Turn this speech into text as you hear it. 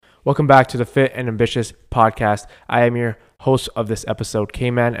Welcome back to the Fit and Ambitious podcast. I am your host of this episode,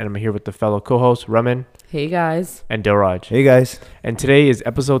 K-Man, and I'm here with the fellow co-hosts, Raman. Hey guys. And Dilraj. Hey guys. And today is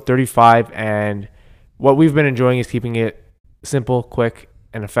episode 35, and what we've been enjoying is keeping it simple, quick,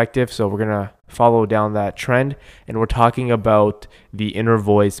 and effective. So we're going to follow down that trend, and we're talking about the inner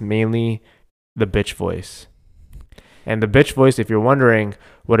voice, mainly the bitch voice. And the bitch voice, if you're wondering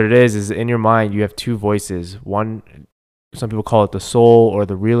what it is in your mind, you have two voices. One, some people call it the soul or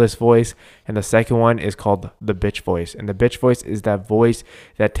the realist voice. And the second one is called the bitch voice. And the bitch voice is that voice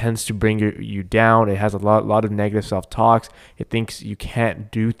that tends to bring you down. It has a lot of negative self-talks. It thinks you can't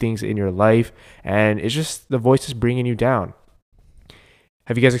do things in your life. And it's just the voice is bringing you down.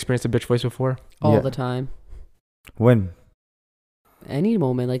 Have you guys experienced a bitch voice before? All the time. When? Any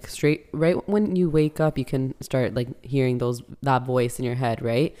moment, like straight right when you wake up, you can start like hearing that voice in your head,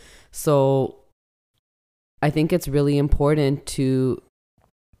 right? So I think it's really important to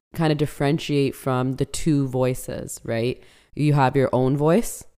kind of differentiate from the two voices, right? You have your own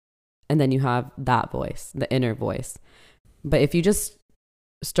voice and then you have that voice, the inner voice. But if you just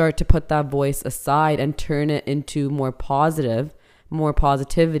start to put that voice aside and turn it into more positivity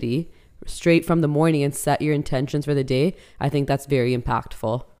straight from the morning and set your intentions for the day, I think that's very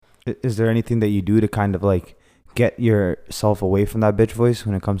impactful. Is there anything that you do to kind of like get yourself away from that bitch voice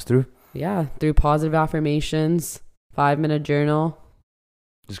when it comes through? Yeah, through positive affirmations, 5-minute journal.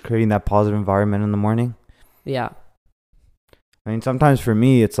 Just creating that positive environment in the morning? Yeah. I mean, sometimes for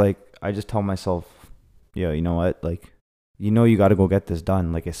me, it's like I just tell myself, yo, you know what? Like, you got to go get this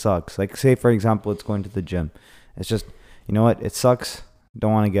done. Like, it sucks. Like, say, for example, it's going to the gym. It's just, you know what? It sucks.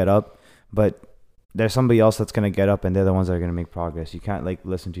 Don't want to get up. But there's somebody else that's going to get up and they're the ones that are going to make progress. You can't like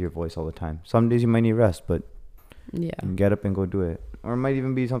listen to your voice all the time. Some days you might need rest, but yeah, get up and go do it. Or it might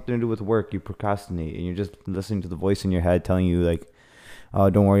even be something to do with work. You procrastinate and you're just listening to the voice in your head telling you like, oh,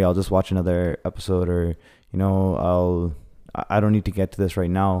 don't worry, I'll just watch another episode, or, I don't need to get to this right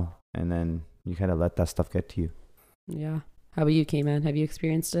now. And then you kind of let that stuff get to you. Yeah. How about you, K-Man? Have you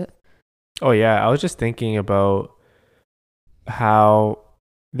experienced it? Oh, yeah. I was just thinking about how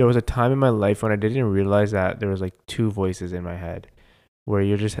there was a time in my life when I didn't realize that there was like two voices in my head, where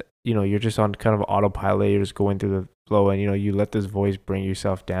you're just on kind of autopilot. You're just going through the flow, and you let this voice bring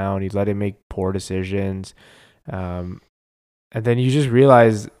yourself down. You let it make poor decisions, and then you just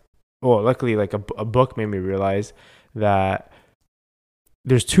realize, well, luckily like a book made me realize that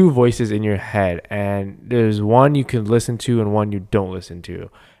there's two voices in your head, and there's one you can listen to and one you don't listen to.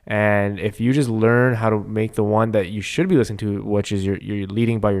 And if you just learn how to make the one that you should be listening to, which is you're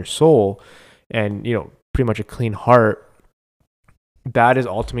leading by your soul and, pretty much a clean heart, that is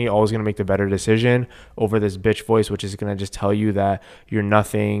ultimately always going to make the better decision over this bitch voice, which is going to just tell you that you're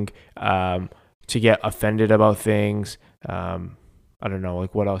nothing, to get offended about things. I don't know,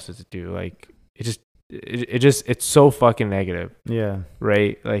 like what else does it do? Like it's so fucking negative. Yeah.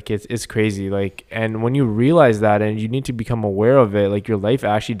 Right. Like it's crazy. Like, and when you realize that and you need to become aware of it, like your life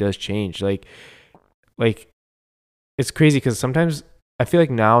actually does change. Like it's crazy because sometimes I feel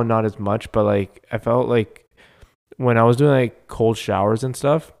like now not as much, but like I felt like when I was doing like cold showers and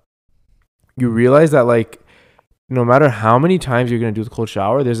stuff, you realize that like no matter how many times you're going to do the cold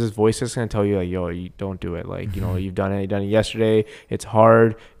shower, there's this voice that's going to tell you like, yo, you don't do it. Like, you've done it yesterday. It's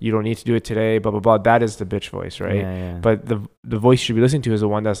hard. You don't need to do it today, blah, blah, blah. That is the bitch voice, right? Yeah. But the voice you should be listening to is the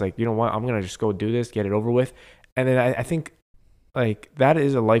one that's like, you know what? I'm going to just go do this, get it over with. And then I think like that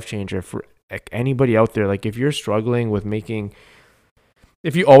is a life changer for like anybody out there. Like if you're struggling with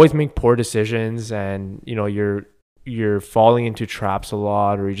if you always make poor decisions and, you're falling into traps a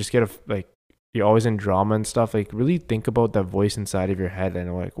lot, or you just get you're always in drama and stuff, like really think about that voice inside of your head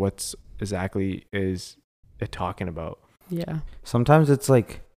and like what's exactly is it talking about. Yeah. Sometimes it's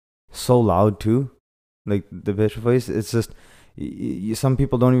like so loud too, like the bitch voice. It's just some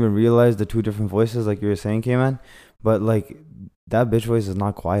people don't even realize the two different voices, like you were saying, K-Man. But like that bitch voice is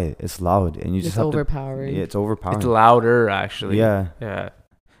not quiet. It's loud, and you just have overpowering. It's overpowering. It's louder, actually. Yeah.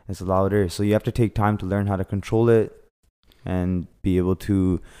 It's louder. So you have to take time to learn how to control it and be able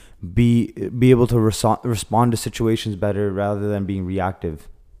to respond to situations better rather than being reactive.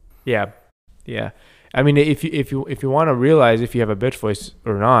 Yeah. I mean, if you want to realize if you have a bitch voice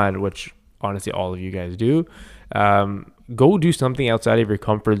or not, which honestly all of you guys do, go do something outside of your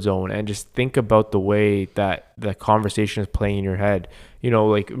comfort zone and just think about the way that the conversation is playing in your head.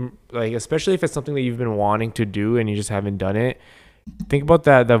 Like especially if it's something that you've been wanting to do and you just haven't done it. Think about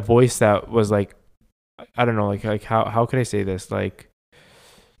that voice that was like, I don't know, like how could I say this? Like,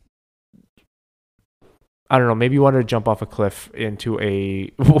 I don't know, maybe you wanted to jump off a cliff into a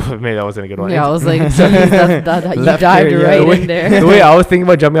maybe that wasn't a good one. Yeah, I was like, so you Left dived here, yeah. right in there. The way I was thinking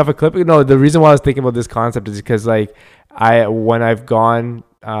about jumping off a cliff, no, the reason why I was thinking about this concept is because like when I've gone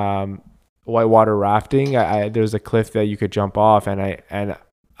whitewater rafting, there's a cliff that you could jump off, and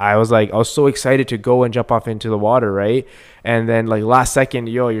I was like, I was so excited to go and jump off into the water, right? And then like last second,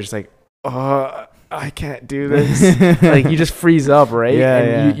 you're just like, oh, I can't do this. Like you just freeze up, right? Yeah,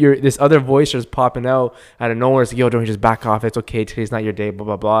 and you're this other voice just popping out of nowhere. It's like, yo, don't you just back off? It's okay. Today's not your day. Blah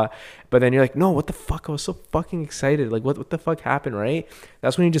blah blah. But then you're like, no, what the fuck? I was so fucking excited. Like what the fuck happened, right?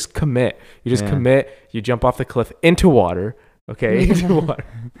 That's when you just commit. You just commit. You jump off the cliff into water. Okay, into water.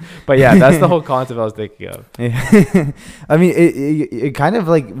 But yeah, that's the whole concept I was thinking of. Yeah. I mean, it kind of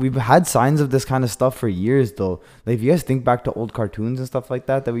like we've had signs of this kind of stuff for years, though. Like, if you guys think back to old cartoons and stuff like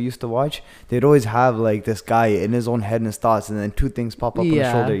that we used to watch, they'd always have like this guy in his own head and his thoughts, and then two things pop up on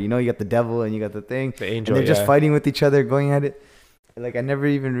his shoulder. You know, you got the devil and you got the thing, the angel, and they're just fighting with each other, going at it. Like, I never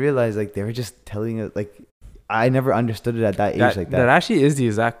even realized like they were just telling it. Like, I never understood it at that age like that. That actually is the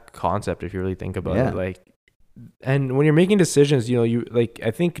exact concept if you really think about it. Like. And when you're making decisions, you know, you like,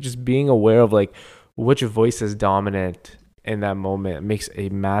 I think just being aware of like which voice is dominant in that moment makes a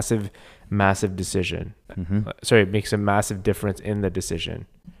massive decision. Sorry, it makes a massive difference in the decision.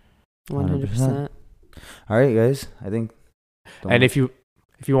 100%. All right, guys. I think. And if you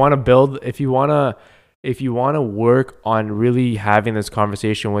want to build, if you want to work on really having this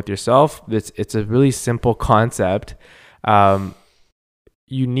conversation with yourself, it's a really simple concept. You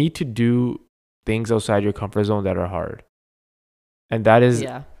need to do things outside your comfort zone that are hard, and that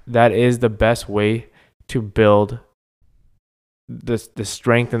is the best way to build the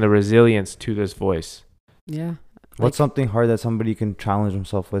strength and the resilience to this voice. What's something hard that somebody can challenge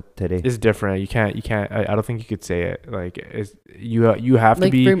himself with today? It's different. You can't I don't think you could say it. Like, it's you have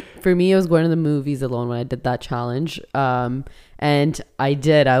like, to be. For me, it was going to the movies alone when I did that challenge. And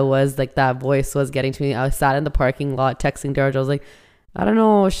I was like, that voice was getting to me. I sat in the parking lot texting George. I was like, I don't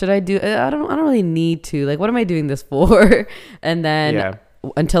know, should I do? I don't really need to. Like, what am I doing this for? And then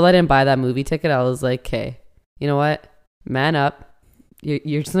until I didn't buy that movie ticket, I was like, okay, you know what? Man up.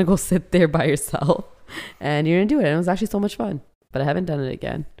 You're just gonna go sit there by yourself, and you're gonna do it. And it was actually so much fun. But I haven't done it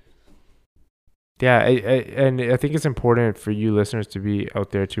again. Yeah, and I think it's important for you listeners to be out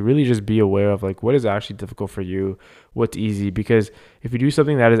there to really just be aware of like what is actually difficult for you, what's easy. Because if you do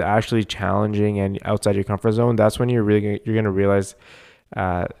something that is actually challenging and outside your comfort zone, that's when you're gonna realize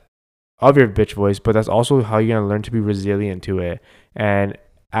of your bitch voice. But that's also how you're gonna learn to be resilient to it. And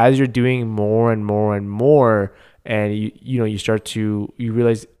as you're doing more and more and more, and you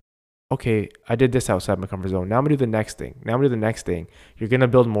realize, okay, I did this outside my comfort zone. Now I'm gonna do the next thing. You're gonna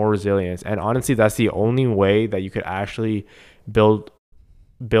build more resilience. And honestly, that's the only way that you could actually build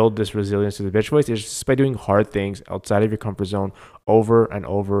this resilience to the bitch voice, is just by doing hard things outside of your comfort zone over and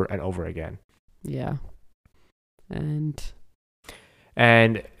over and over again. Yeah. And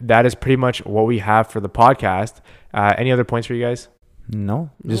that is pretty much what we have for the podcast. Any other points for you guys?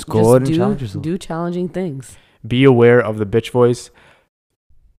 No. Just go out and challenge yourself. Do challenging things. Be aware of the bitch voice.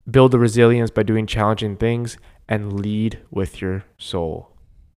 Build the resilience by doing challenging things, and lead with your soul.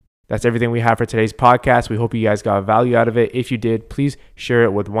 That's everything we have for today's podcast. We hope you guys got value out of it. If you did, please share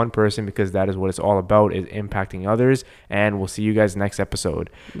it with one person, because that is what it's all about, is impacting others. And we'll see you guys next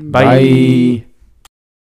episode. Bye.